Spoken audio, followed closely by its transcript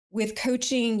With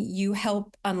coaching, you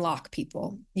help unlock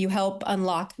people. You help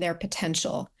unlock their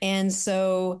potential. And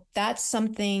so that's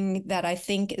something that I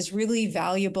think is really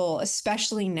valuable,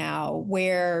 especially now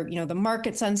where, the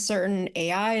market's uncertain,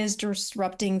 AI is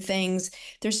disrupting things.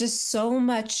 There's just so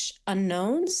much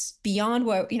unknowns beyond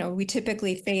what, we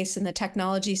typically face in the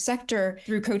technology sector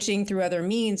through coaching, through other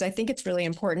means. I think it's really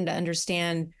important to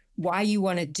understand why you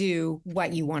want to do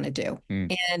what you want to do.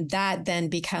 And that then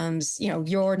becomes,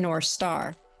 your North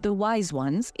Star. The Wise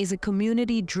Ones is a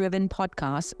community-driven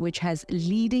podcast which has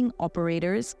leading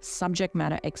operators, subject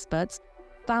matter experts,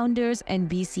 founders, and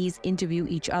VCs interview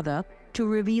each other to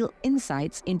reveal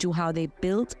insights into how they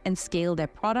built and scaled their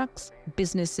products,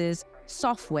 businesses,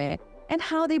 software, and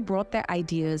how they brought their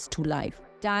ideas to life.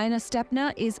 Diana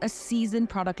Stepner is a seasoned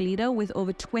product leader with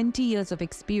over 20 years of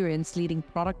experience leading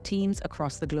product teams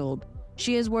across the globe.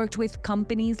 She has worked with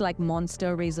companies like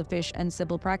Monster, Razorfish, and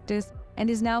Simple Practice, and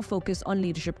is now focused on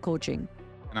leadership coaching.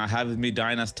 And I have with me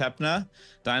Diana Stepner.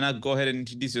 Diana, go ahead and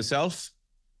introduce yourself.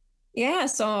 Yeah,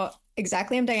 so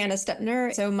exactly. I'm Diana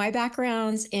Stepner. So my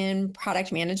background's in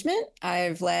product management.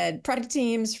 I've led product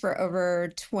teams for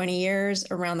over 20 years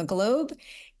around the globe.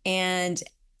 And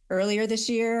earlier this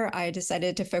year, I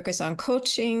decided to focus on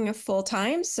coaching full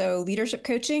time. So leadership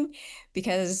coaching,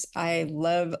 because I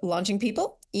love launching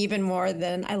people even more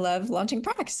than I love launching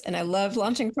products. And I love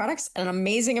launching products an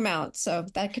amazing amount. So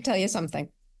that could tell you something.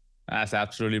 That's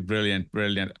absolutely brilliant.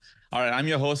 Brilliant. All right. I'm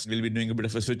your host. We'll be doing a bit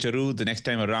of a switcheroo the next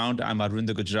time around. I'm Arvind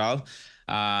Gujral.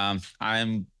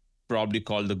 I'm probably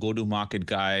called the go-to-market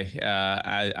guy.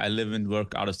 I live and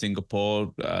work out of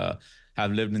Singapore.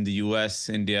 Have lived in the US,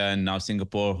 India, and now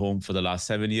Singapore, home for the last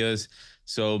 7 years.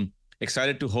 So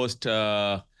excited to host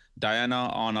Diana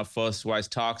on our first Wise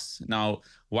Talks. Now,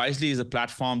 Wisely is a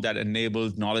platform that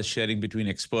enables knowledge sharing between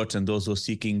experts and those who are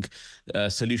seeking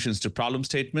solutions to problem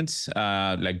statements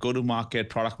like go-to-market,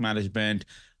 product management,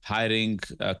 hiring,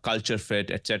 culture fit,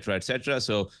 et cetera, et cetera.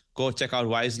 So go check out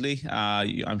Wisely.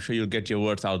 I'm sure you'll get your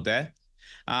words out there.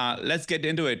 Let's get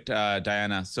into it,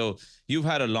 Diana. So you've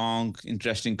had a long,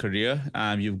 interesting career.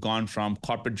 You've gone from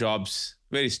corporate jobs,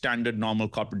 very standard, normal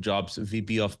corporate jobs,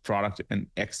 VP of product and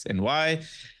X and Y,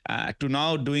 to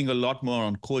now doing a lot more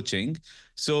on coaching.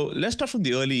 So let's start from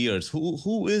the early years.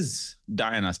 Who is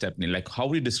Diana Stepney? Like, how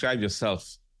would you describe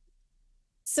yourself?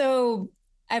 So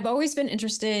I've always been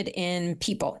interested in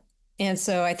people. And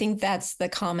so I think that's the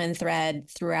common thread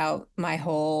throughout my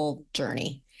whole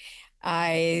journey.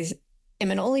 I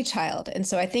am an only child. And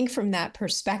so I think from that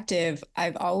perspective,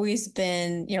 I've always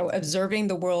been, observing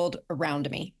the world around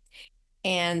me.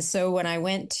 And so when I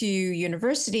went to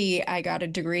university, I got a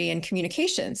degree in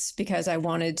communications because I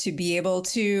wanted to be able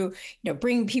to,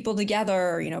 bring people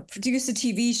together, produce a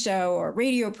TV show or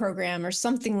radio program or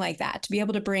something like that, to be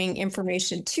able to bring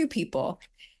information to people.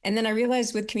 And then I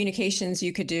realized with communications,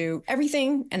 you could do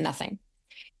everything and nothing.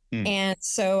 And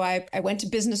so I went to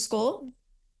business school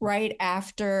right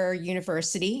after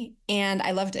university, and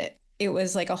I loved it. It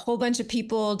was like a whole bunch of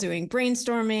people doing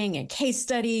brainstorming and case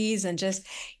studies and just,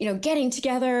 getting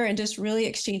together and just really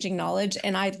exchanging knowledge.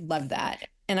 And I loved that.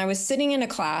 And I was sitting in a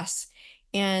class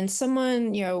and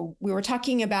someone, we were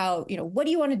talking about, what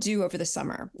do you want to do over the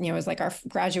summer? It was like our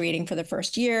graduating for the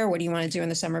first year. What do you want to do in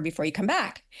the summer before you come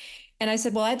back? And I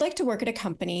said, well, I'd like to work at a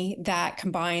company that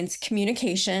combines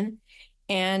communication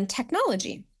and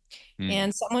technology.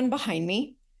 And someone behind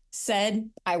me said,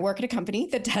 I work at a company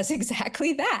that does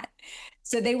exactly that.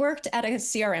 So they worked at a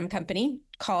CRM company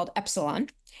called Epsilon.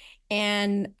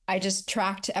 And I just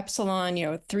tracked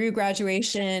Epsilon, through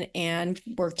graduation and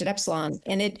worked at Epsilon.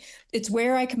 And it's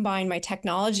where I combine my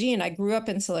technology. And I grew up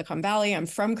in Silicon Valley. I'm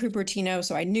from Cupertino,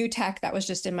 so I knew tech. That was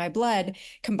just in my blood.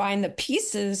 Combine the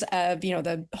pieces of,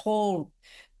 the whole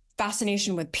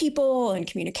fascination with people and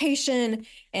communication,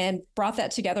 and brought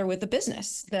that together with the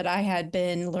business that I had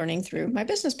been learning through my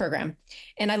business program.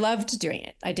 And I loved doing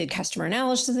it. I did customer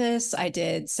analysis, I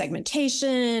did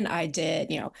segmentation, I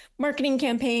did, marketing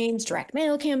campaigns, direct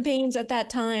mail campaigns at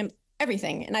that time,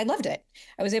 everything. And I loved it.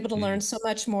 I was able to learn so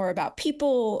much more about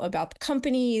people, about the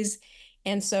companies.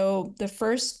 And so the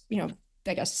first,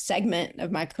 segment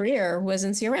of my career was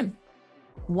in CRM.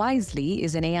 Wisely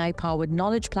is an AI-powered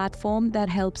knowledge platform that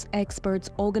helps experts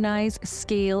organize,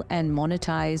 scale, and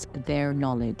monetize their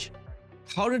knowledge.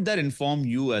 How did that inform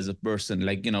you as a person?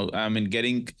 Like,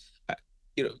 getting,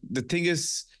 the thing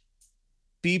is,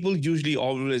 people usually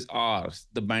always are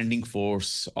the binding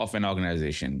force of an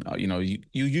organization. You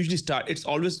usually start, it's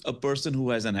always a person who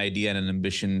has an idea and an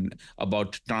ambition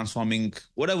about transforming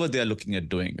whatever they're looking at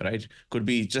doing, right? Could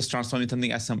be just transforming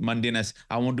something as mundane as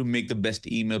I want to make the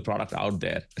best email product out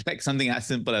there, like something as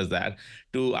simple as that,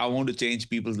 to I want to change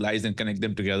people's lives and connect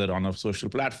them together on a social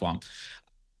platform.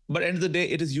 But at the end of the day,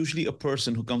 it is usually a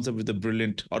person who comes up with a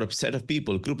brilliant, or a set of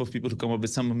people, group of people who come up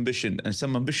with some ambition and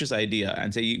some ambitious idea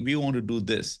and say, we want to do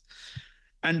this.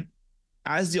 And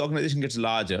as the organization gets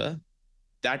larger,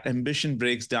 that ambition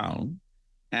breaks down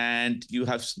and you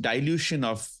have dilution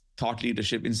of thought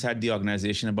leadership inside the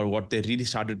organization about what they really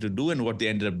started to do and what they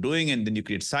ended up doing. And then you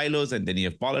create silos, and then you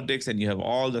have politics, and you have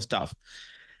all the stuff.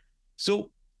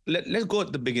 So let's go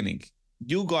at the beginning.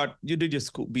 You did your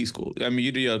school, B school. I mean,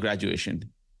 you did your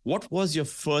graduation. What was your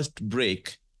first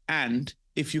break? And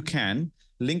if you can,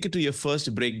 link it to your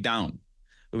first breakdown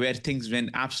where things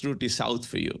went absolutely south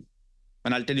for you.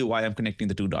 And I'll tell you why I'm connecting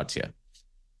the two dots here.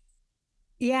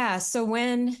 Yeah. So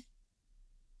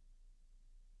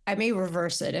I may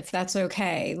reverse it if that's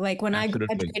okay. Like when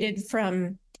Absolutely.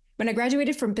 when I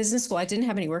graduated from business school, I didn't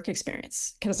have any work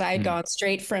experience because I had gone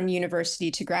straight from university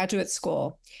to graduate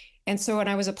school. And so when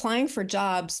I was applying for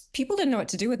jobs, people didn't know what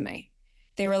to do with me.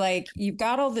 They were like, you've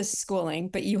got all this schooling,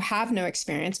 but you have no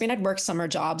experience. I mean, I'd worked summer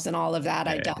jobs and all of that.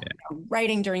 I'd done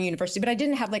writing during university, but I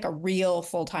didn't have like a real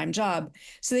full-time job.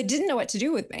 So they didn't know what to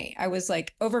do with me. I was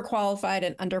like overqualified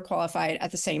and underqualified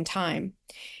at the same time.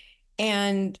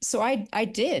 And so I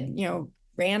did,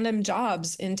 random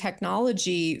jobs in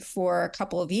technology for a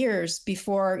couple of years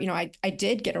before, I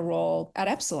did get a role at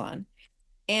Epsilon.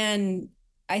 And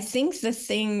I think the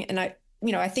thing, and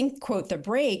I think, quote, the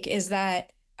break is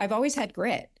that I've always had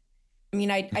grit. I mean,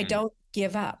 I don't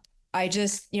give up. I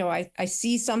just, I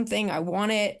see something, I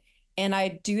want it, and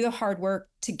I do the hard work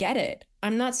to get it.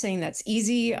 I'm not saying that's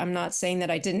easy. I'm not saying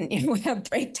that I didn't, have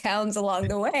breakdowns along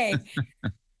the way.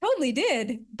 Totally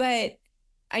did. But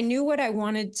I knew what I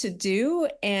wanted to do.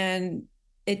 And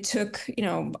it took,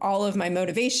 all of my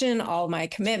motivation, all my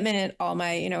commitment, all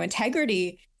my,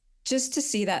 integrity just to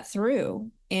see that through.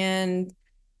 And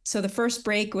so the first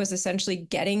break was essentially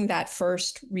getting that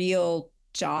first real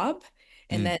job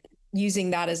and then using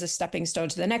that as a stepping stone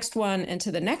to the next one and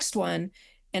to the next one.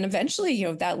 And eventually,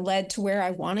 that led to where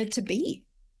I wanted to be.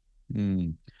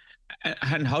 And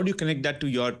how do you connect that to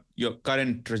your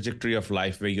current trajectory of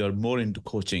life, where you're more into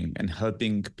coaching and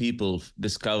helping people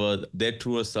discover their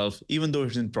truer self, even though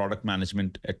it's in product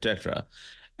management, etc.?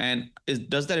 And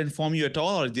does that inform you at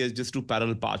all, or there's just two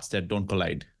parallel paths that don't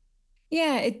collide?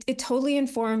 Yeah, it totally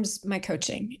informs my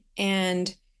coaching.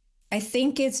 And I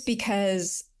think it's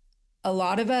because a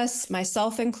lot of us,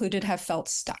 myself included, have felt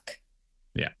stuck.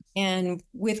 Yeah. And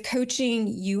with coaching,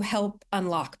 you help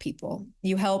unlock people.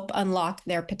 You help unlock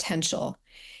their potential.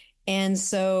 And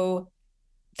so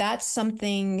that's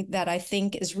something that I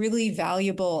think is really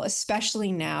valuable,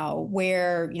 especially now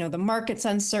where, the market's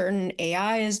uncertain,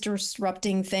 AI is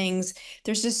disrupting things.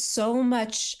 There's just so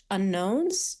much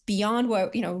unknowns beyond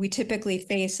what, we typically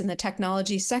face in the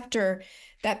technology sector,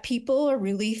 that people are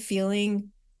really feeling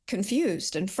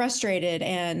confused and frustrated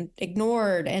and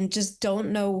ignored and just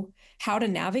don't know how to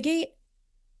navigate.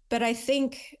 But I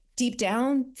think deep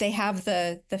down, they have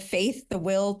the faith, the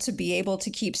will to be able to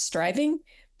keep striving,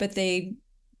 but they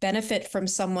benefit from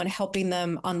someone helping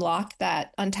them unlock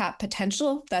that untapped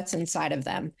potential that's inside of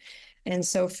them. And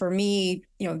so for me,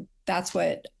 that's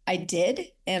what I did.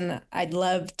 And I'd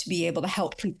love to be able to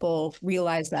help people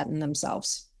realize that in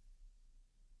themselves.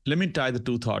 Let me tie the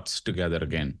two thoughts together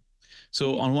again.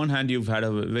 So on one hand, you've had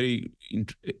a very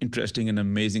interesting and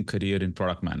amazing career in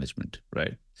product management,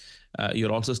 right?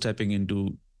 You're also stepping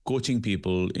into coaching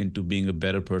people into being a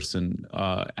better person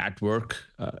at work,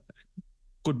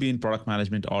 could be in product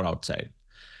management or outside.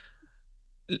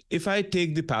 If I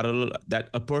take the parallel that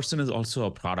a person is also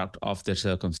a product of their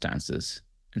circumstances,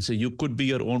 and so you could be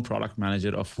your own product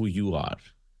manager of who you are,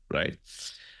 right?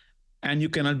 And you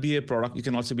cannot be a product, you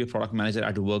can also be a product manager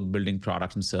at work building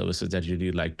products and services that you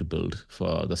really like to build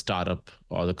for the startup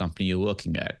or the company you're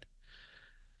working at.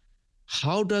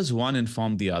 How does one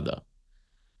inform the other?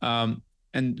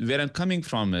 And where I'm coming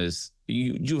from is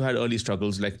you had early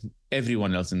struggles like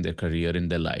everyone else in their career, in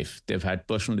their life. They've had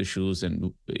personal issues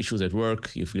and issues at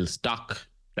work. You feel stuck,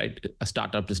 right? A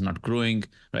startup is not growing,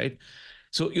 right?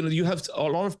 So, you have a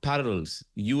lot of parallels.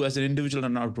 You as an individual are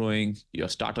not growing. Your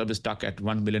startup is stuck at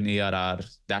 1 million ARR.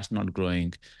 That's not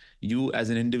growing. You as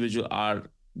an individual are,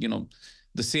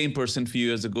 the same person a few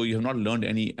years ago. You have not learned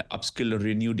any upskill or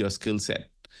renewed your skill set.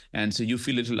 And so you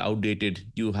feel a little outdated.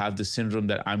 You have this syndrome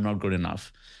that I'm not good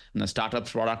enough. And the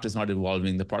startup's product is not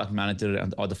evolving. The product manager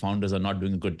or the founders are not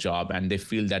doing a good job, and they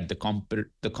feel that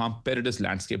the competitors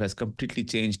landscape has completely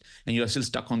changed, and you are still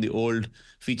stuck on the old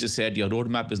feature set. Your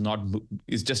roadmap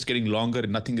is just getting longer,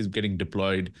 and nothing is getting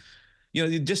deployed.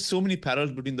 Just so many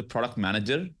parallels between the product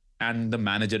manager and the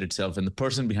manager itself, and the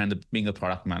person behind being a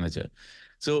product manager.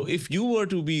 So if you were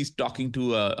to be talking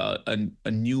to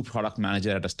a new product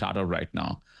manager at a startup right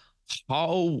now,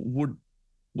 how would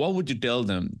what would you tell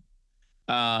them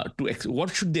what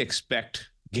should they expect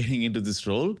getting into this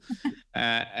role,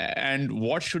 and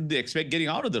what should they expect getting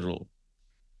out of the role?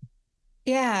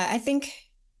 Yeah,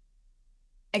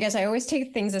 I guess I always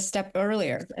take things a step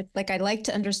earlier. Like, I like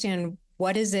to understand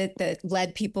what is it that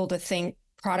led people to think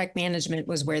product management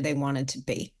was where they wanted to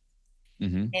be.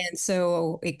 Mm-hmm. And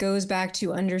so it goes back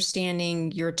to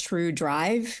understanding your true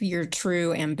drive, your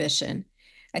true ambition.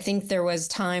 I think there was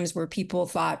times where people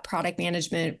thought product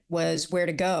management was where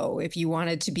to go if you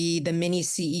wanted to be the mini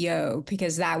CEO,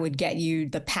 because that would get you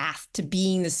the path to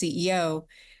being the CEO.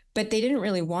 But they didn't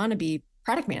really want to be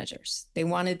product managers. They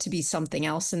wanted to be something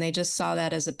else, and they just saw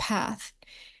that as a path.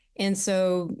 And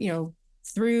so,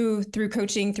 through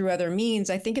coaching, through other means,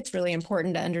 I think it's really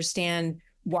important to understand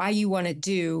why you want to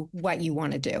do what you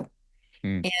want to do.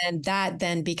 And that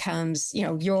then becomes,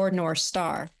 your North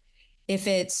Star. If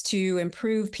it's to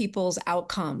improve people's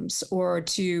outcomes or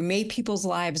to make people's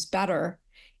lives better,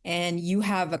 and you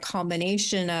have a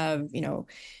combination of,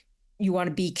 you want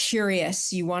to be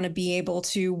curious, you want to be able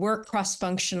to work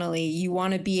cross-functionally, you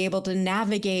want to be able to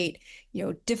navigate,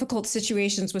 difficult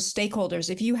situations with stakeholders.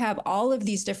 If you have all of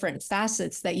these different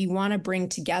facets that you want to bring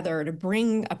together to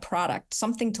bring a product,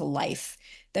 something to life,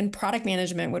 then product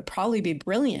management would probably be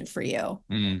brilliant for you.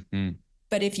 Mm-hmm.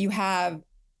 But if you have,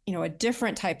 a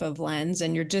different type of lens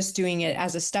and you're just doing it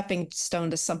as a stepping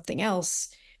stone to something else,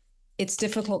 it's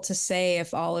difficult to say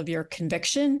if all of your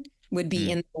conviction would be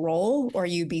in the role or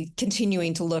you'd be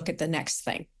continuing to look at the next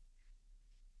thing.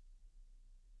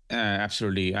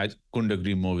 Absolutely. I couldn't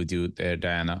agree more with you there,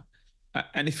 Diana.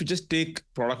 And if you just take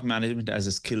product management as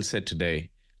a skill set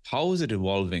today, how is it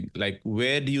evolving? Like,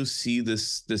 where do you see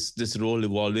this role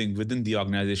evolving within the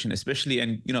organization, especially?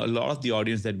 And a lot of the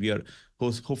audience that we are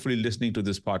hopefully listening to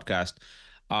this podcast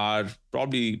are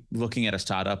probably working at a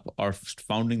startup or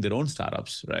founding their own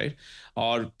startups, right?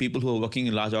 Or people who are working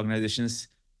in large organizations,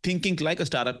 thinking like a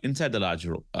startup inside the large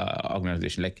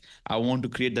organization. Like, I want to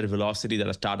create that velocity that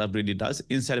a startup really does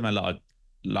inside my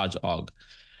large org.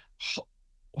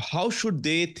 How should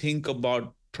they think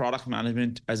about product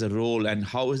management as a role, and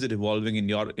how is it evolving in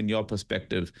your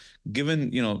perspective,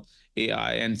 given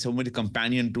AI and so many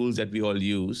companion tools that we all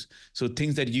use? So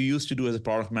things that you used to do as a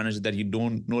product manager that you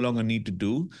no longer need to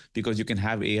do because you can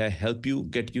have AI help you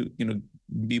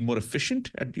be more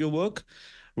efficient at your work,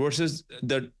 versus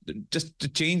just the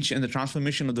change and the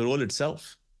transformation of the role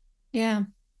itself. Yeah.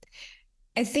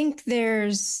 I think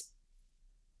there's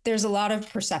a lot of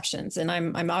perceptions, and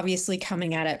I'm obviously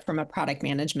coming at it from a product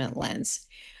management lens.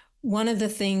 One of the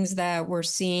things that we're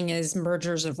seeing is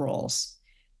mergers of roles.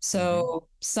 So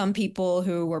some people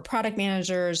who were product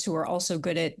managers who are also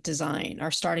good at design are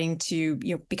starting to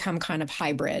become kind of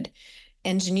hybrid.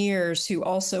 Engineers who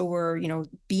also were,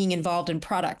 being involved in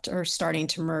product are starting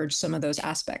to merge some of those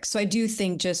aspects. So I do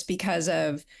think just because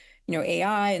of,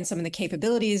 AI and some of the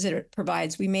capabilities that it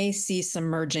provides, we may see some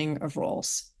merging of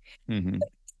roles.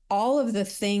 All of the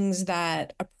things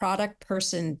that a product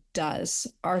person does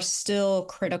are still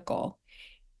critical.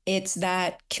 It's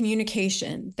that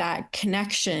communication, that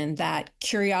connection, that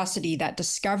curiosity, that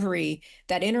discovery,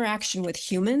 that interaction with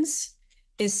humans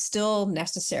is still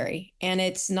necessary. And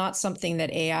it's not something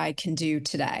that AI can do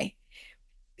today.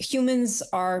 Humans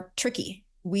are tricky.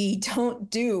 We don't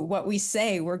do what we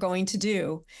say we're going to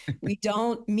do. We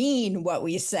don't mean what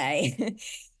we say.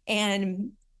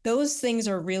 And those things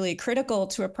are really critical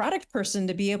to a product person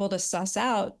to be able to suss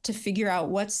out, to figure out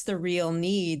what's the real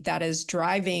need that is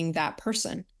driving that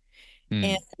person.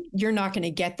 And you're not going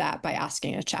to get that by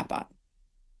asking a chatbot.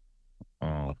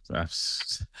 Oh,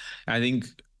 I think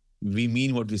we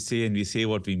mean what we say and we say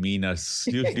what we mean are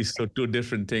usually so two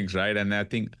different things, right? And I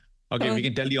think, okay, we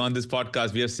can tell you on this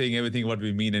podcast, we are saying everything what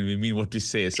we mean and we mean what we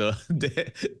say. So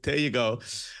there you go.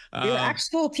 We're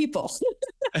actual people.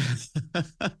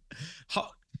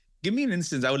 Give me an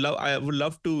instance. I would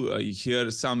love to hear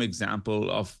some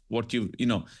example of what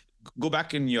go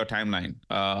back in your timeline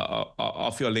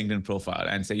of your LinkedIn profile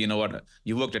and say, what,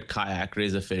 you worked at Kayak,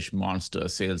 Razorfish, Monster,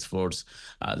 Salesforce,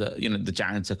 the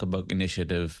Giant Zuckerberg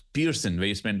Initiative, Pearson, where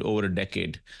you spent over a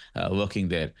decade working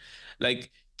there.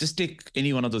 Like, just take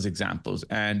any one of those examples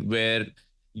and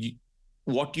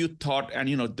what you thought, and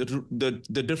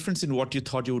the difference in what you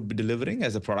thought you would be delivering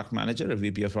as a product manager, a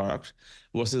VP of product,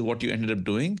 versus what you ended up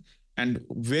doing, and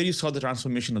where you saw the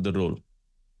transformation of the role,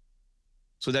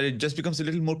 so that it just becomes a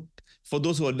little more, for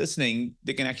those who are listening,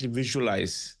 they can actually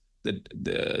visualize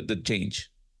the change.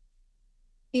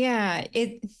 Yeah,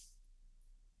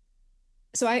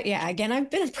 again, I've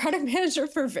been a product manager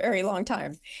for a very long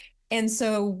time. And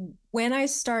so when I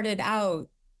started out,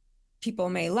 people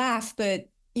may laugh, but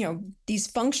these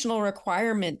functional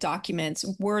requirement documents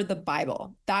were the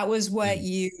Bible. That was what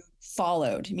you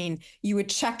followed. I mean, you would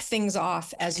check things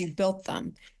off as you built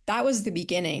them. That was the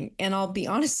beginning. And I'll be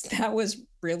honest, that was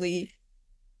really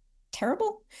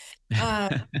terrible.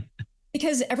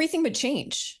 Because everything would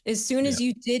change. As soon as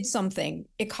you did something,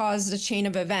 it caused a chain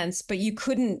of events, but you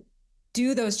couldn't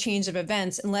do those chains of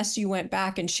events unless you went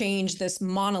back and changed this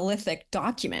monolithic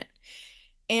document.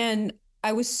 And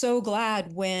I was so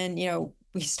glad when,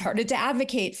 we started to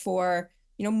advocate for,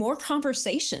 more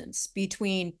conversations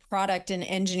between product and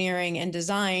engineering and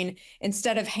design,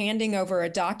 instead of handing over a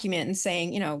document and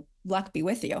saying, luck be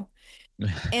with you.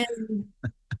 And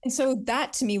so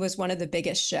that to me was one of the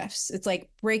biggest shifts. It's like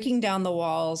breaking down the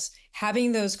walls,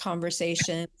 having those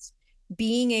conversations,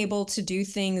 being able to do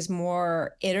things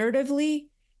more iteratively,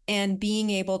 and being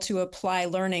able to apply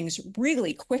learnings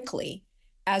really quickly,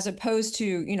 as opposed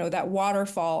to, that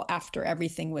waterfall after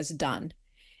everything was done.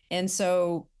 And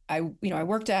so I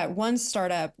worked at one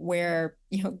startup where,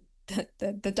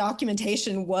 the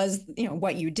documentation was,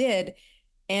 what you did.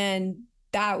 And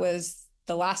that was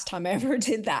the last time I ever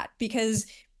did that, because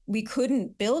we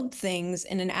couldn't build things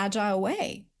in an agile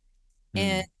way.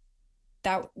 And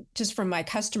that, just from my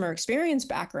customer experience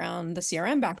background, the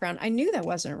CRM background, I knew that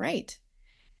wasn't right,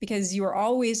 because you were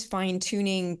always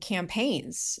fine-tuning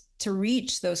campaigns to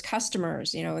reach those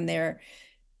customers, and their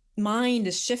mind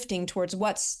is shifting towards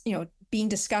what's, being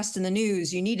discussed in the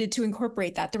news. You needed to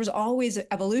incorporate that. There was always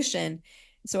evolution.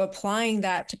 So applying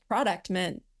that to product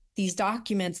meant these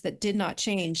documents that did not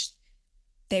change,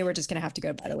 they were just going to have to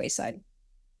go by the wayside.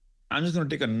 I'm just going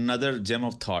to take another gem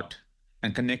of thought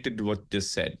and connect it to what you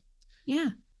just said.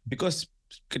 Yeah. Because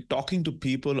talking to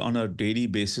people on a daily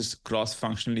basis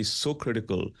cross-functionally is so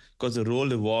critical, because the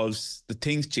role evolves, the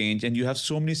things change, and you have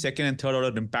so many second and third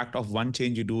order impact of one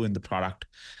change you do in the product,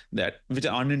 that which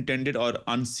are unintended or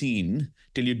unseen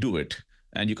till you do it,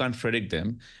 and you can't predict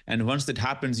them. And once that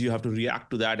happens, you have to react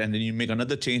to that, and then you make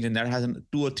another change, and that has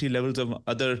 2 or 3 levels of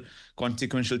other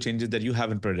consequential changes that you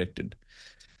haven't predicted.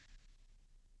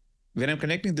 When I'm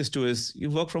connecting this to is, you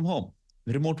work from home,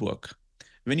 remote work.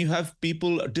 When you have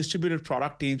people, distributed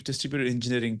product teams, distributed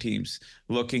engineering teams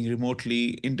working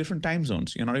remotely in different time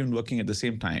zones, you're not even working at the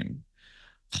same time.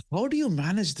 How do you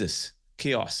manage this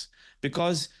chaos?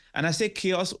 Because, and I say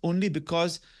chaos only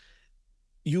because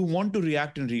you want to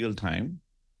react in real time.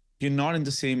 You're not in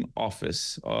the same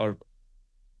office or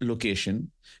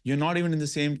location. You're not even in the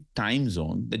same time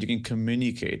zone that you can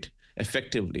communicate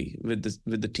effectively with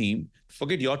the team.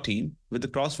 Forget your team, with the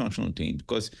cross-functional team,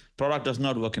 because product does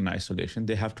not work in isolation.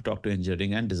 They have to talk to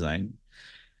engineering and design.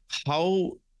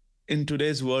 How, in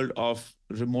today's world of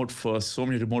remote first, so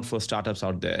many remote first startups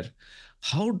out there,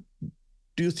 how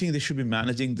do you think they should be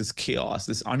managing this chaos,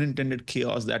 this unintended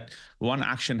chaos that one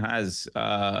action has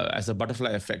as a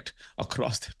butterfly effect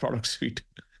across the product suite?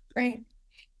 Right.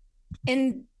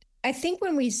 And I think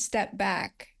when we step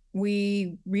back,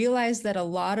 we realized that a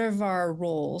lot of our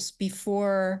roles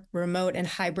before remote and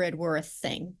hybrid were a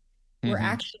thing, were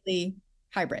actually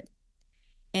hybrid.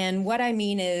 And what I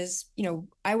mean is,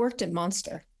 I worked at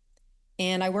Monster,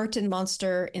 and I worked in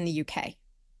Monster in the UK.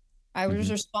 I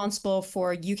was responsible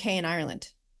for UK and Ireland.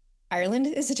 Ireland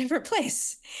is a different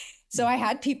place. So I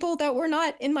had people that were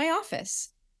not in my office.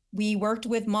 We worked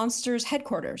with Monster's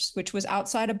headquarters, which was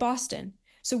outside of Boston.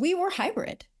 So we were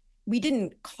hybrid. We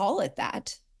didn't call it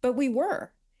that, but we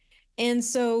were. And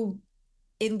so,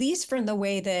 at least from the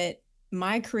way that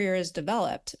my career has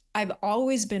developed, I've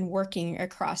always been working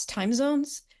across time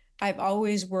zones. I've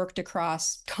always worked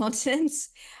across continents.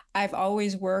 I've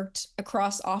always worked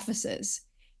across offices.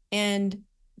 And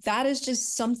that is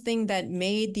just something that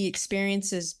made the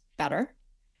experiences better,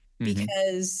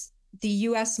 because the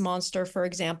US Monster, for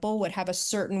example, would have a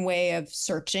certain way of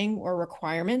searching or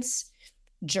requirements.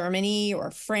 Germany or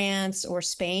France or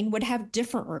Spain would have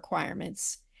different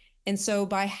requirements. And so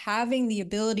by having the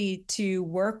ability to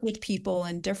work with people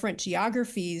in different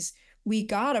geographies, we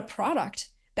got a product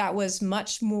that was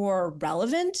much more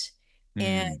relevant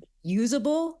and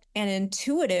usable and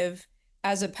intuitive,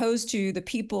 as opposed to the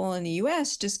people in the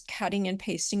US just cutting and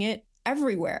pasting it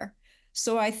everywhere.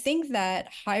 So I think that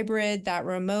hybrid, that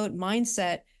remote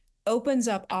mindset opens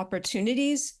up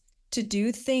opportunities to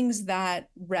do things that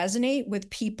resonate with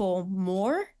people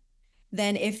more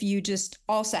than if you just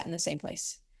all sat in the same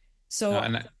place. So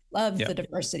And I love yeah, the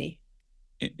diversity.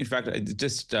 in fact, it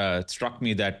just struck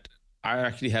me that I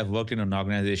actually have worked in an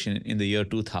organization in the year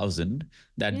 2000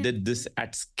 that Yeah. did this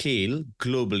at scale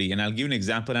globally. And I'll give you an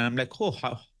example. And I'm like, oh,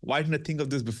 why didn't I think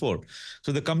of this before?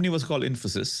 So the company was called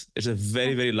Infosys. It's a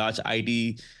very, very large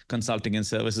IT consulting and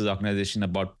services organization,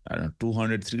 about, I don't know,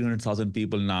 200, 300,000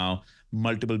 people now,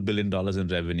 multiple billion dollars in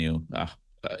revenue.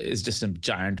 It's just a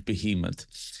giant behemoth.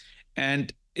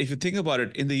 And if you think about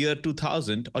it, in the year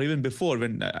 2000 or even before,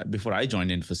 when before I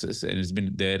joined Infosys, and it's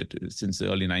been there since the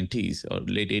early 90s or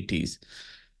late 80s,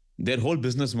 their whole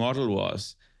business model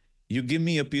was, you give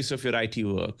me a piece of your IT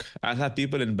work, I'll have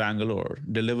people in Bangalore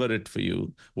deliver it for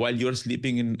you while you're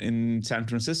sleeping in San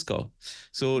Francisco.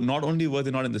 So not only were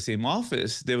they not in the same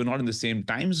office, they were not in the same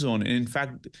time zone. And in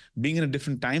fact, being in a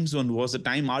different time zone was a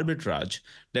time arbitrage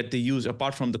that they use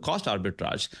apart from the cost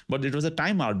arbitrage. But it was a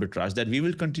time arbitrage that we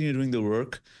will continue doing the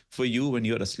work for you when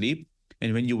you're asleep.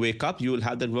 And when you wake up, you will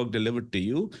have that work delivered to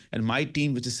you. And my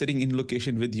team, which is sitting in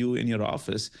location with you in your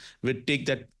office, will take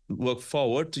that work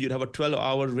forward. So you'd have a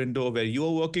 12-hour window where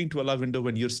you're working, 12-hour window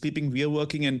when you're sleeping, we are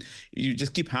working, and you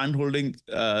just keep hand holding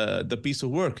the piece of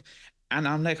work. And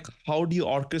I'm like, how do you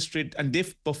orchestrate? And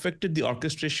they've perfected the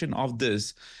orchestration of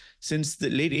this since the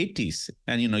late 80s.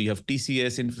 And you have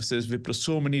TCS, Infosys, Wipro,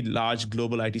 so many large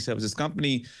global IT services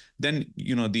company. Then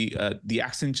the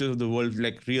Accenture of the world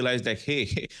like realized like,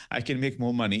 hey, I can make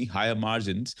more money, higher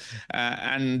margins,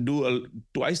 and do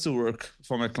twice the work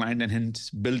for my client, and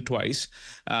hence bill twice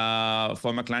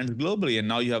for my clients globally. And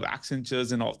now you have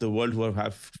Accentures and of the world who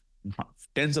have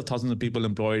tens of thousands of people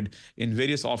employed in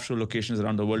various offshore locations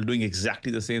around the world doing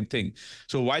exactly the same thing.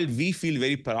 So while we feel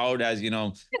very proud as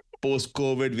post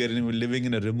COVID, we're living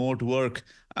in a remote work,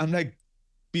 I'm like,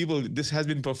 people, this has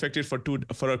been perfected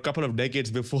for a couple of decades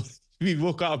before we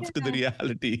woke up to the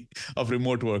reality of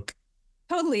remote work.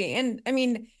 Totally. And I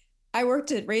mean, I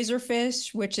worked at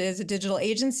Razorfish, which is a digital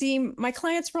agency. My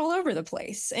clients were all over the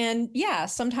place. And yeah,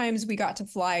 sometimes we got to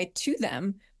fly to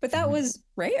them, but that was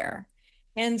rare.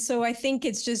 And so I think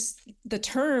it's just the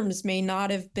terms may not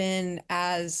have been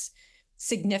as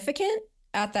significant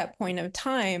at that point of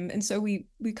time. And so we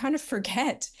kind of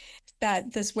forget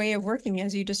that this way of working,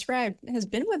 as you described, has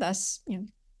been with us,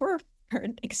 for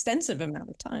an extensive amount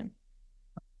of time.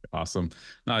 Awesome.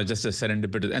 No, just a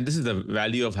serendipitous, and this is the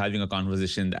value of having a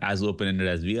conversation as open-ended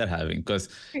as we are having, because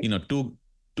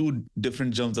two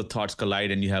different germs of thoughts collide,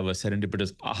 and you have a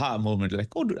serendipitous aha moment, like,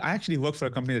 oh, dude, I actually work for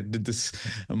a company that did this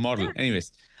model. Yeah.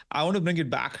 Anyways, I want to bring it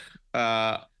back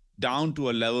down to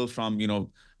a level from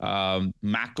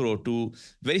macro to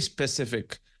very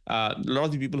specific. A lot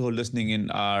of the people who are listening in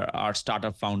are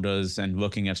startup founders and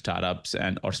working at startups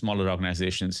or smaller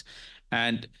organizations,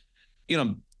 and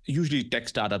usually tech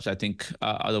startups, I think,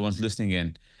 are the ones listening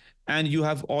in. And you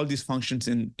have all these functions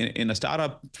in a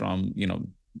startup, from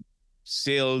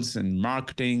sales and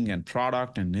marketing and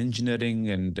product and engineering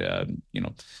and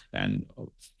and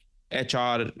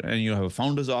HR, and you have a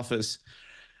founder's office.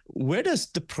 Where does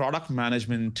the product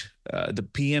management, the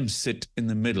PM, sit in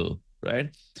the middle,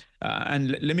 right?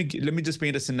 And let me just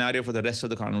paint a scenario for the rest of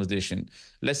the conversation.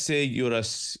 Let's say you're a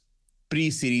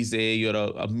pre-series A, you're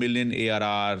a million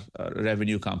ARR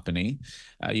revenue company.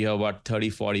 You have about 30,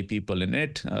 40 people in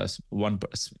it, one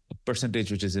percentage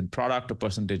which is in product, a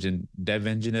percentage in dev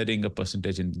engineering, a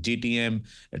percentage in GTM,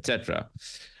 etc.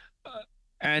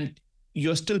 And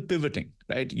you're still pivoting,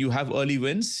 right? You have early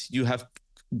wins, you have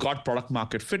got product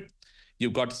market fit,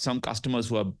 you've got some customers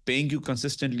who are paying you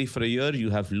consistently for a year. You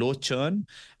have low churn.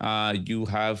 You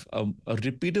have a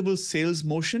repeatable sales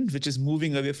motion, which is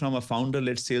moving away from a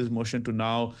founder-led sales motion to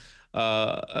now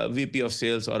a VP of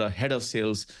sales or a head of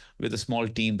sales with a small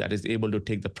team that is able to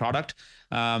take the product.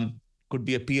 Could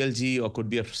be a PLG or could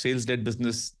be a sales-led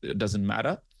business. It doesn't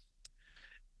matter.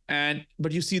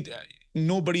 But you see,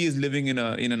 nobody is living in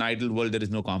an ideal world. There is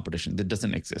no competition. That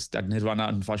doesn't exist. That nirvana,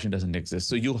 unfortunately, doesn't exist.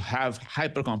 So you have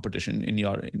hyper competition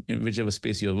in whichever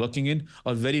space you're working in,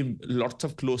 or lots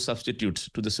of close substitutes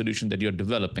to the solution that you're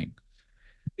developing.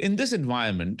 In this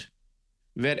environment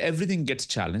where everything gets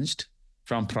challenged,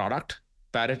 from product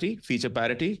parity, feature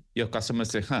parity, your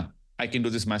customers say, I can do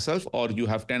this myself, or you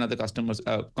have 10 other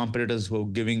competitors who are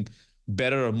giving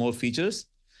better or more features,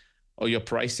 or your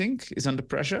pricing is under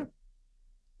pressure.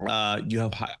 You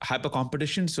have hyper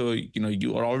competition. So,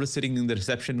 you are always sitting in the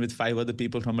reception with 5 other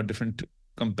people from a different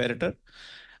competitor.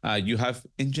 You have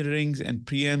engineering and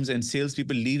PMs and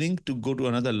salespeople leaving to go to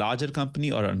another larger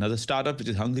company or another startup, which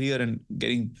is hungrier and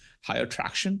getting higher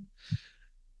traction.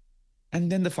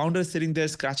 And then the founder is sitting there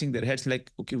scratching their heads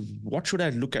like, okay, what should I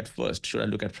look at first? Should I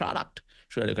look at product?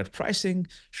 Should I look at pricing?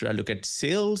 Should I look at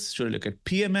sales? Should I look at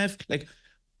PMF? Like,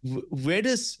 where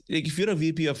does, like, if you're a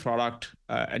VP of product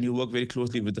and you work very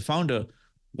closely with the founder,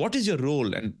 what is your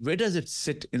role and where does it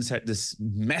sit inside this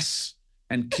mess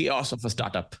and chaos of a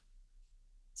startup?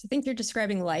 So I think you're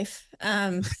describing life.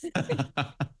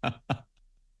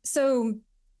 So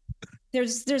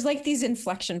there's like these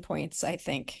inflection points, I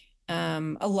think.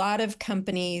 A lot of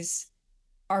companies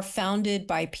are founded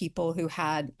by people who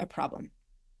had a problem.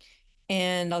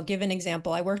 And I'll give an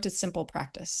example. I worked at Simple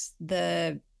Practice.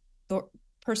 The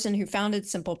person who founded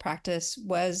Simple Practice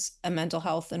was a mental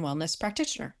health and wellness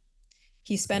practitioner.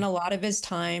 He spent a lot of his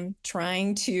time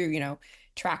trying to,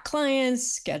 track clients,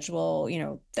 schedule,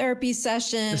 therapy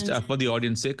sessions. Just for the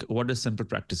audience sake, what does Simple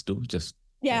Practice do?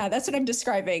 Yeah, that's what I'm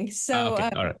describing. So, okay.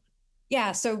 All right.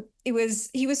 Yeah, so he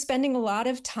was spending a lot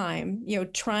of time,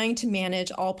 trying to manage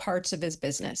all parts of his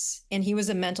business. And he was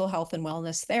a mental health and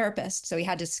wellness therapist. So he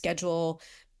had to schedule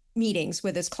meetings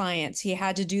with his clients. He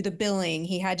had to do the billing.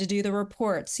 He had to do the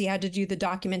reports. He had to do the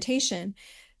documentation.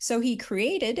 So he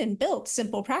created and built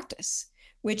Simple Practice,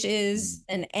 which is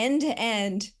an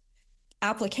end-to-end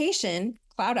application,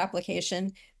 cloud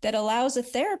application, that allows a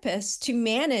therapist to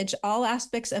manage all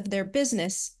aspects of their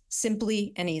business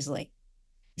simply and easily.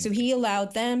 So he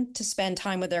allowed them to spend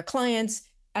time with their clients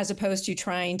as opposed to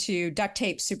trying to duct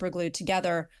tape, super glue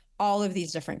together all of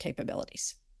these different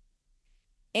capabilities.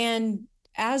 And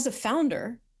as a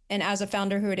founder,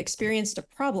 who had experienced a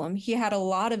problem, he had a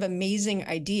lot of amazing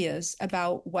ideas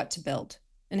about what to build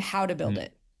and how to build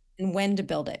it and when to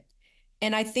build it.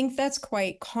 And I think that's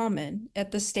quite common at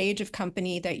the stage of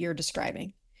company that you're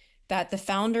describing, that the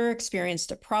founder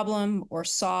experienced a problem or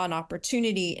saw an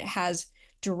opportunity, has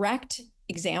direct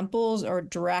examples or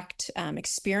direct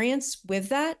experience with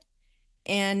that,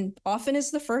 and often is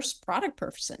the first product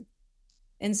person.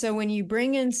 And so when you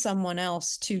bring in someone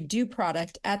else to do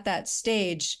product at that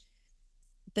stage,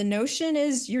 the notion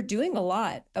is you're doing a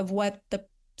lot of what the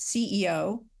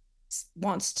CEO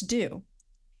wants to do.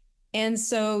 And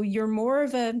so you're more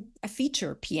of a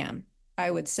feature PM,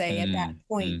 I would say, at that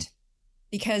point,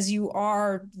 because you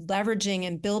are leveraging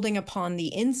and building upon the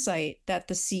insight that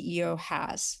the CEO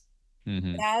has.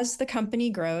 As the company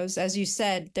grows, as you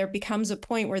said, there becomes a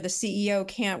point where the CEO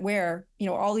can't wear,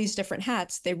 all these different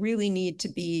hats. They really need to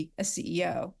be a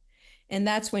CEO. And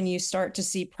that's when you start to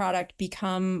see product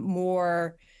become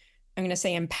more, I'm going to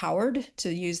say, empowered,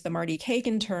 to use the Marty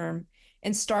Kagan term,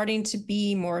 and starting to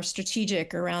be more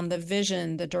strategic around the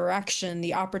vision, the direction,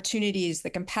 the opportunities, the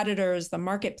competitors, the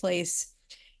marketplace.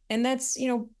 And that's,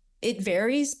 it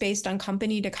varies based on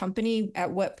company to company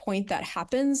at what point that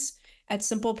happens. At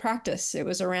Simple Practice, it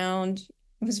was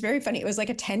very funny. It was like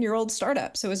a 10-year-old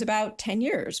startup. So it was about 10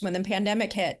 years when the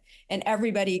pandemic hit and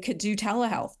everybody could do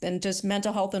telehealth, and just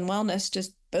mental health and wellness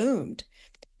just boomed.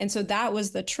 And so that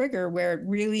was the trigger where it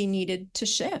really needed to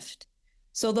shift.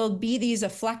 So there'll be these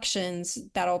afflections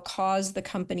that'll cause the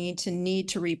company to need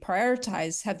to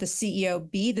reprioritize, have the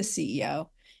CEO be the CEO,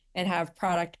 and have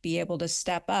product be able to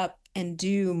step up and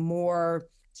do more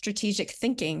strategic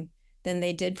thinking than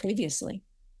they did previously.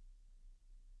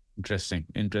 Interesting.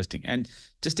 And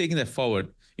just taking that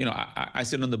forward, I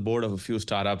sit on the board of a few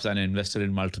startups and invested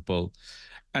in multiple.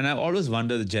 And I always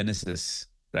wonder the genesis,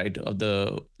 right?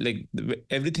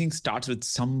 Everything starts with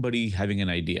somebody having an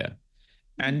idea.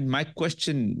 And my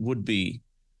question would be,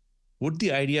 would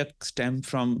the idea stem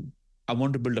from, I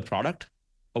want to build a product?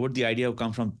 Or would the idea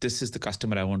come from, this is the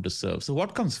customer I want to serve? So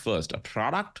what comes first, a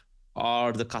product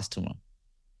or the customer?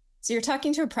 So you're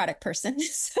talking to a product person.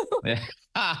 So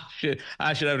I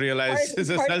should have realized it's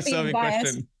a self-serving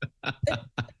question.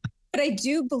 But I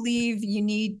do believe you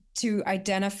need to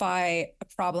identify a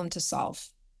problem to solve.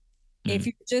 If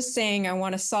you're just saying, I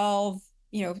want to solve,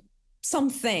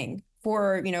 something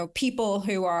for, people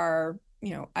who are,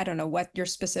 I don't know what your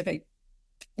specific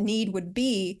need would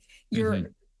be, you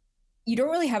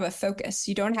don't really have a focus.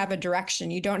 You don't have a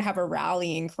direction. You don't have a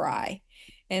rallying cry.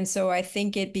 And so I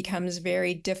think it becomes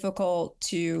very difficult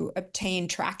to obtain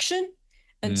traction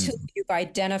until you've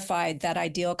identified that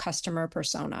ideal customer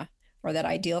persona, or that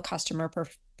ideal customer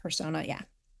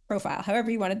profile, however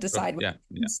you want to decide what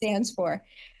it stands for.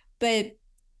 But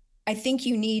I think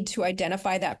you need to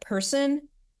identify that person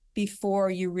before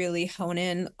you really hone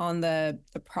in on the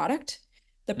product.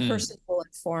 The person will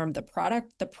inform the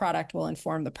product will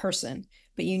inform the person,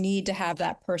 but you need to have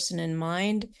that person in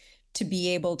mind to be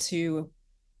able to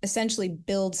essentially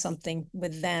build something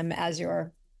with them as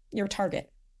your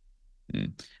target.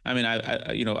 I mean,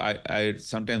 I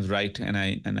sometimes write and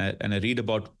I read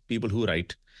about people who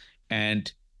write,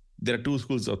 and there are two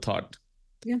schools of thought.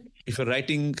 Yeah. If you're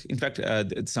writing, in fact,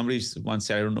 somebody once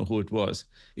said, I don't know who it was,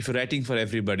 if you're writing for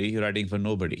everybody, you're writing for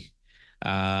nobody.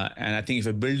 And I think if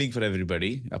you're building for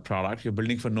everybody a product, you're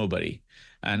building for nobody.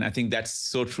 And I think that's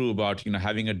so true about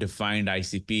having a defined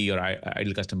ICP or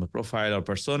ideal customer profile or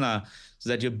persona, so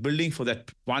that you're building for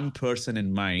that one person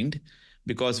in mind.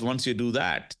 Because once you do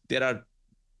that, there are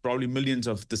probably millions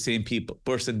of the same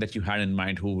person that you had in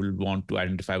mind who will want to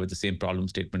identify with the same problem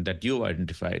statement that you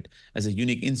identified as a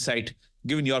unique insight,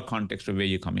 given your context of where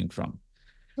you're coming from.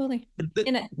 Totally.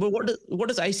 But what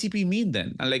does ICP mean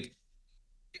then? And like,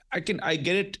 I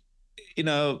get it in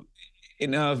a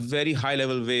very high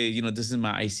level way. This is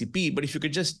my ICP. But if you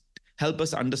could just help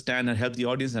us understand and help the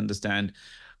audience understand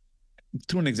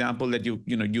through an example that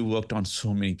you worked on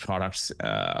so many products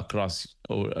across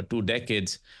over 2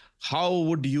 decades, how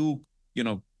would you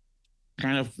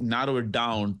kind of narrow it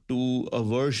down to a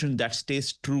version that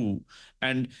stays true?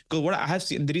 And because what I have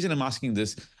seen, the reason I'm asking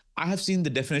this, I have seen the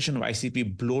definition of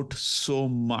ICP bloat so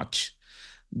much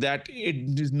that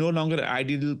it is no longer an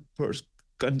ideal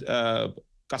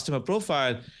customer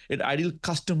profile, it's ideal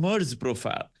customer's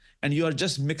profile. And you are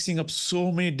just mixing up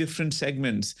so many different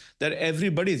segments that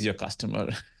everybody is your customer.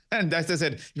 And as I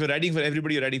said, if you're writing for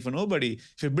everybody, you're writing for nobody.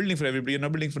 If you're building for everybody, you're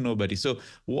not building for nobody. So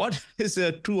what is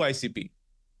a true ICP?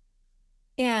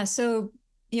 Yeah. So,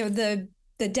 the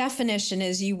definition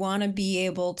is you want to be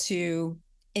able to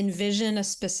envision a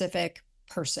specific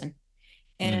person.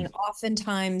 And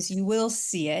oftentimes you will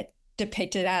see it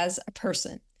depicted as a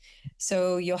person.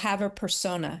 So you'll have a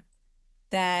persona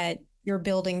that you're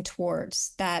building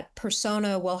towards. That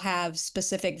persona will have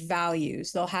specific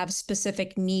values. They'll have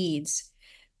specific needs.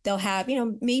 They'll have,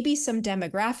 maybe some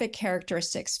demographic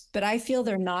characteristics, but I feel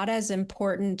they're not as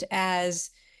important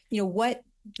as, what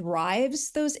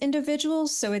drives those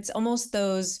individuals. So it's almost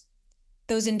those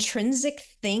intrinsic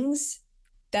things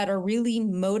that are really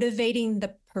motivating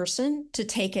the person to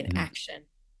take an action.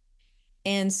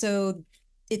 And so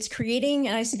it's creating,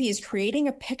 an ICP is creating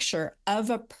a picture of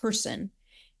a person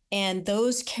and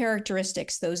those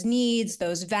characteristics, those needs,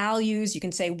 those values, you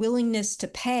can say willingness to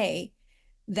pay,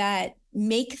 that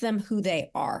make them who they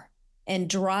are and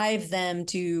drive them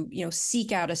to,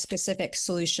 seek out a specific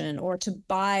solution or to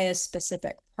buy a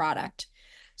specific product.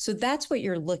 So that's what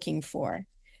you're looking for.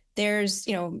 There's,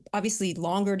 obviously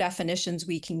longer definitions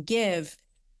we can give,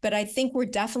 but I think we're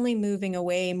definitely moving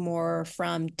away more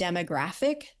from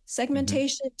demographic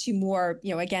segmentation to more,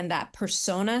 again, that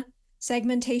persona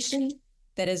segmentation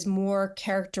that is more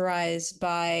characterized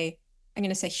by, I'm going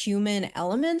to say, human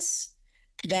elements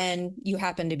than you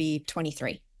happen to be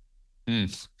 23.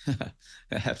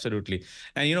 Absolutely.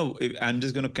 And, I'm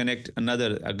just going to connect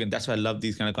again, that's why I love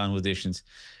these kind of conversations.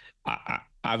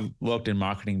 I've worked in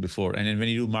marketing before, and then when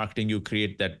you do marketing, you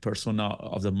create that persona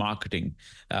of the marketing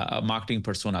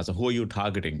persona. So who are you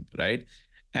targeting, right?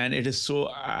 And it is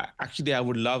so actually, I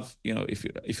would love,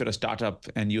 if you're a startup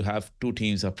and you have two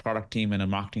teams, a product team and a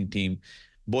marketing team,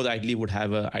 both ideally would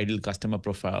have an ideal customer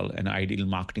profile and an ideal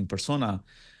marketing persona.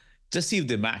 Just see if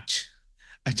they match.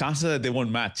 A chances are they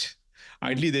won't match.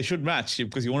 Ideally, they should match,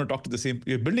 because you want to talk to the same,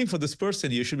 you're building for this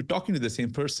person, you should be talking to the same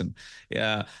person.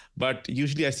 Yeah. But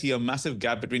usually I see a massive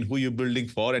gap between who you're building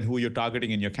for and who you're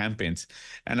targeting in your campaigns.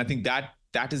 And I think that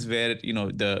is where,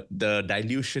 the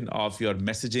dilution of your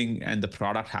messaging and the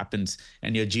product happens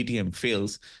and your GTM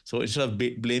fails. So instead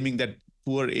of blaming that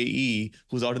poor AE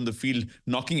who's out in the field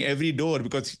knocking every door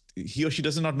because he or she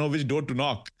does not know which door to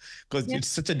knock, because it's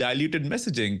such a diluted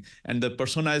messaging and the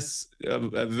persona is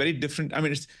very different. I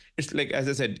mean, it's like, as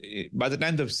I said, by the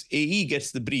time the AE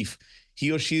gets the brief,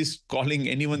 he or she is calling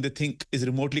anyone they think is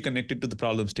remotely connected to the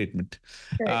problem statement.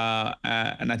 Right.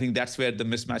 And I think that's where the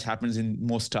mismatch happens in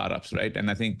most startups, right? And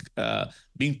I think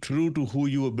being true to who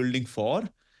you are building for,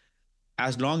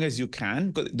 as long as you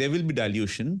can, because there will be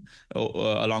dilution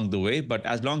along the way, but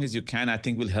as long as you can, I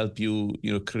think will help you,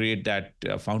 create that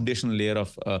foundational layer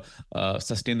of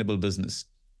sustainable business.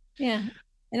 Yeah.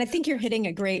 And I think you're hitting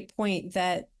a great point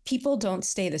that people don't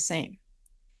stay the same.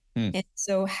 And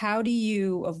so how do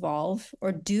you evolve,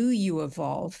 or do you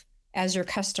evolve as your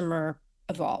customer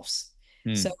evolves?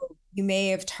 So you may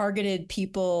have targeted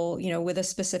people, with a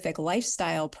specific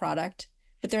lifestyle product,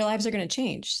 but their lives are going to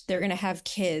change. They're going to have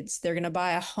kids. They're going to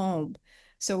buy a home.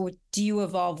 So do you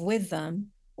evolve with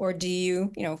them, or do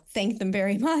you, thank them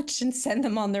very much and send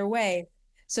them on their way?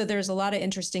 So there's a lot of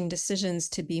interesting decisions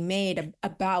to be made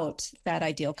about that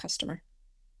ideal customer.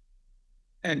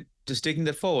 And just taking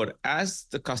that forward, as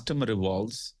the customer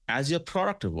evolves, as your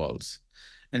product evolves,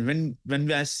 and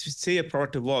when I say a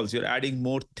product evolves, you're adding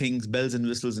more things, bells and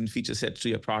whistles and feature sets to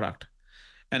your product.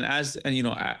 And as a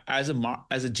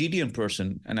GTM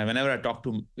person, and whenever I talk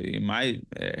to my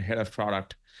head of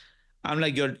product, I'm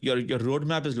like, your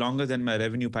roadmap is longer than my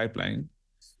revenue pipeline.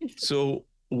 So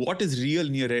what is real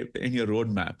in your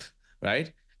roadmap,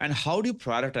 right? And how do you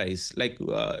prioritize? Like,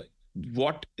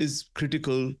 what is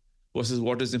critical versus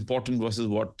what is important versus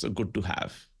what's good to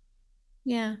have?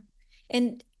 Yeah.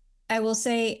 And I will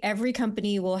say every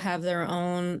company will have their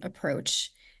own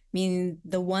approach. I mean,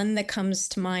 the one that comes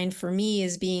to mind for me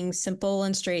as being simple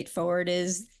and straightforward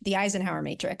is the Eisenhower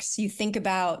matrix. You think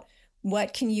about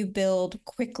what can you build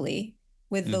quickly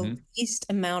with the Mm-hmm. least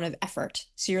amount of effort.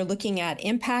 So you're looking at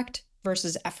impact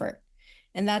versus effort.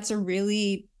 And that's a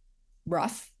really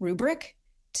rough rubric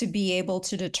to be able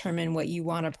to determine what you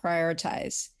want to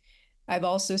prioritize. I've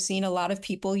also seen a lot of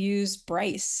people use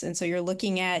Bryce. And so you're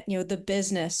looking at, the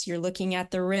business, you're looking at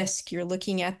the risk, you're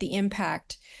looking at the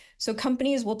impact. So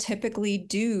companies will typically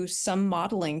do some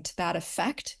modeling to that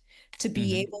effect to be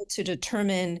Mm-hmm. able to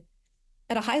determine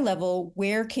at a high level,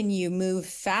 where can you move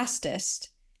fastest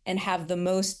and have the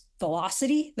most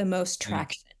velocity, the most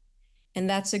traction. And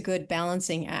that's a good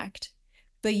balancing act.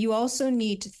 But you also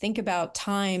need to think about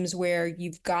times where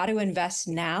you've got to invest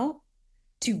now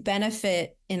to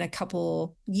benefit in a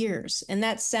couple years. And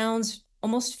that sounds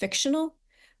almost fictional,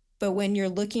 but when you're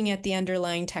looking at the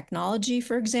underlying technology,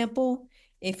 for example,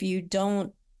 if you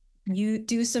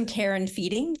do some care and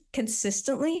feeding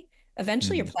consistently,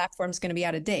 eventually your Mm-hmm. platform is going to be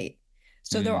out of date.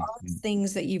 So there are Mm-hmm.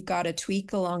 things that you've got to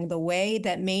tweak along the way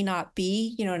that may not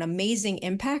be, an amazing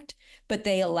impact, but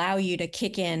they allow you to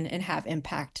kick in and have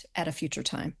impact at a future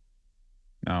time.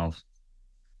 Now,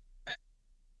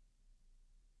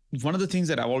 one of the things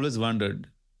that I've always wondered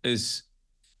is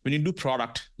when you do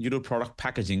product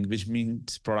packaging, which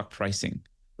means product pricing,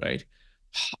 right?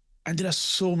 And there are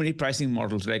so many pricing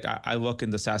models. Like I work in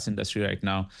the SaaS industry right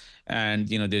now, and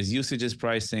there's usages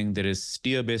pricing, there is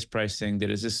tier-based pricing,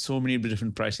 there is just so many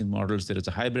different pricing models. There is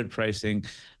a hybrid pricing,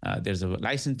 there's a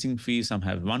licensing fee. Some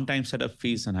have one-time setup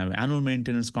fees, some have annual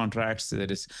maintenance contracts.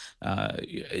 There is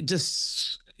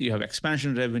just you have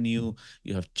expansion revenue,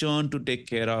 you have churn to take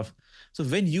care of. So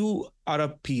when you are a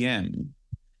PM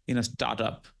in a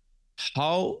startup,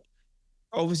 how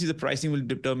obviously the pricing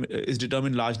is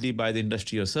determined largely by the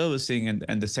industry you're servicing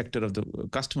and the sector of the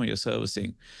customer you're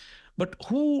servicing. But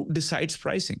who decides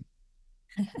pricing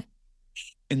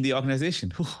in the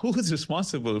organization? Who is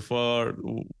responsible for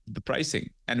the pricing,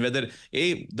 and whether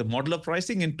A, the model of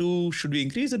pricing, and two, should we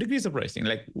increase or decrease the pricing?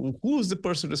 Like, who is the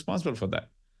person responsible for that?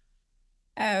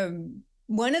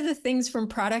 One of the things from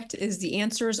product is the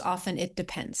answer is often it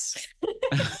depends.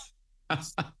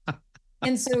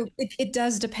 And so it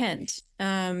does depend.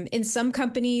 In some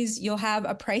companies, you'll have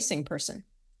a pricing person,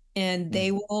 and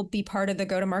they will be part of the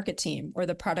go-to-market team or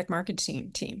the product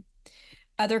marketing team.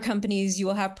 Other companies, you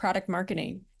will have product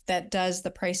marketing that does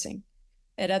the pricing.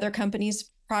 At other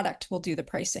companies, product will do the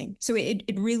pricing. So it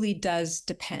really does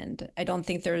depend. I don't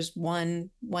think there's one,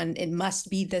 it must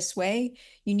be this way.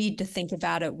 You need to think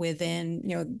about it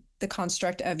within, the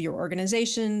construct of your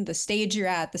organization, the stage you're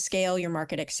at, the scale, your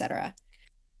market, et cetera.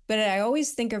 But I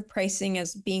always think of pricing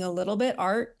as being a little bit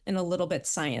art and a little bit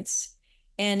science.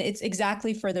 And it's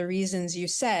exactly for the reasons you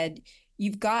said.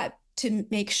 You've got to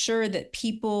make sure that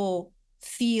people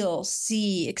feel,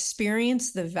 see,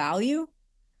 experience the value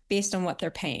based on what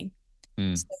they're paying.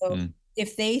 So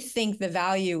if they think the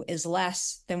value is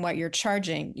less than what you're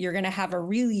charging, you're going to have a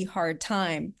really hard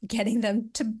time getting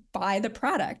them to buy the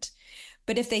product.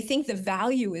 But if they think the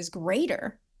value is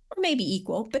greater, or maybe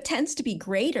equal, but tends to be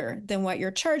greater than what you're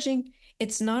charging,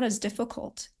 it's not as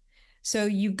difficult. So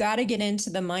you've got to get into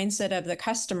the mindset of the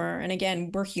customer. And again,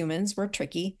 we're humans, we're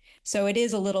tricky. So it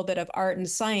is a little bit of art and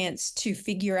science to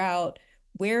figure out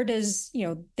where does,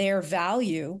 their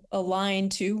value align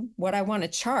to what I want to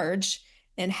charge,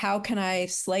 and how can I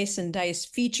slice and dice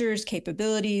features,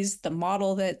 capabilities, the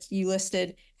model that you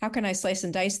listed, how can I slice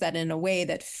and dice that in a way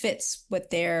that fits what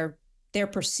they're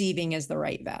perceiving as the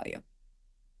right value?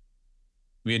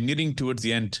 We are nearing towards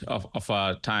the end of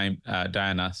our time,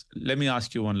 Diana. Let me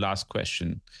ask you one last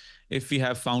question. If we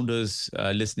have founders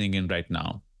listening in right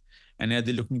now, and are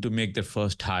they looking to make their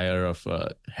first hire of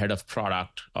a head of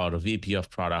product or a VP of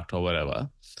product or whatever,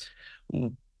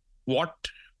 what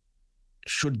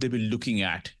should they be looking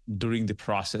at during the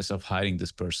process of hiring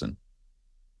this person?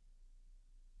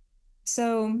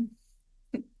 So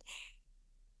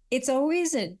it's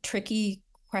always a tricky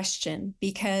question,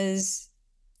 because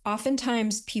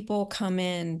oftentimes people come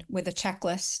in with a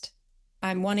checklist.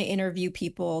 I want to interview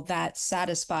people that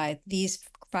satisfy these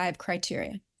 5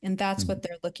 criteria, and that's what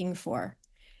they're looking for.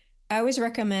 I always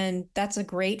recommend that's a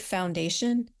great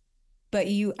foundation, but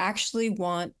you actually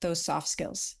want those soft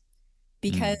skills.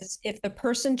 Because if the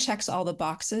person checks all the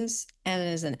boxes and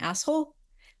is an asshole,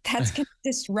 that's going to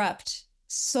disrupt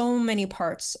so many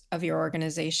parts of your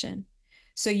organization.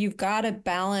 So you've got to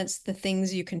balance the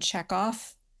things you can check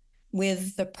off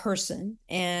with the person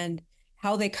and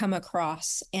how they come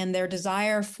across and their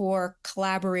desire for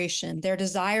collaboration, their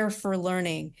desire for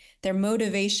learning, their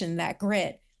motivation, that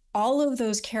grit, all of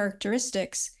those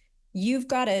characteristics, you've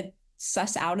got to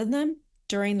suss out of them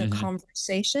during the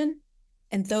conversation.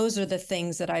 And those are the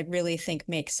things that I really think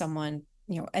make someone,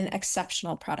 an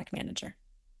exceptional product manager.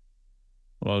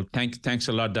 Well, thanks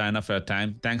a lot, Diana, for your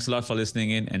time. Thanks a lot for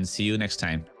listening in, and see you next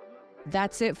time.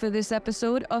 That's it for this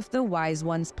episode of the Wise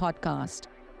Ones podcast.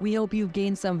 We hope you've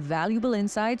gained some valuable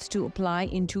insights to apply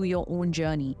into your own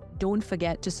journey. Don't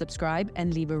forget to subscribe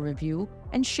and leave a review,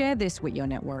 and share this with your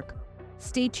network.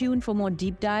 Stay tuned for more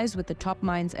deep dives with the top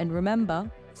minds, and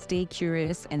remember, stay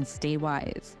curious and stay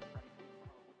wise.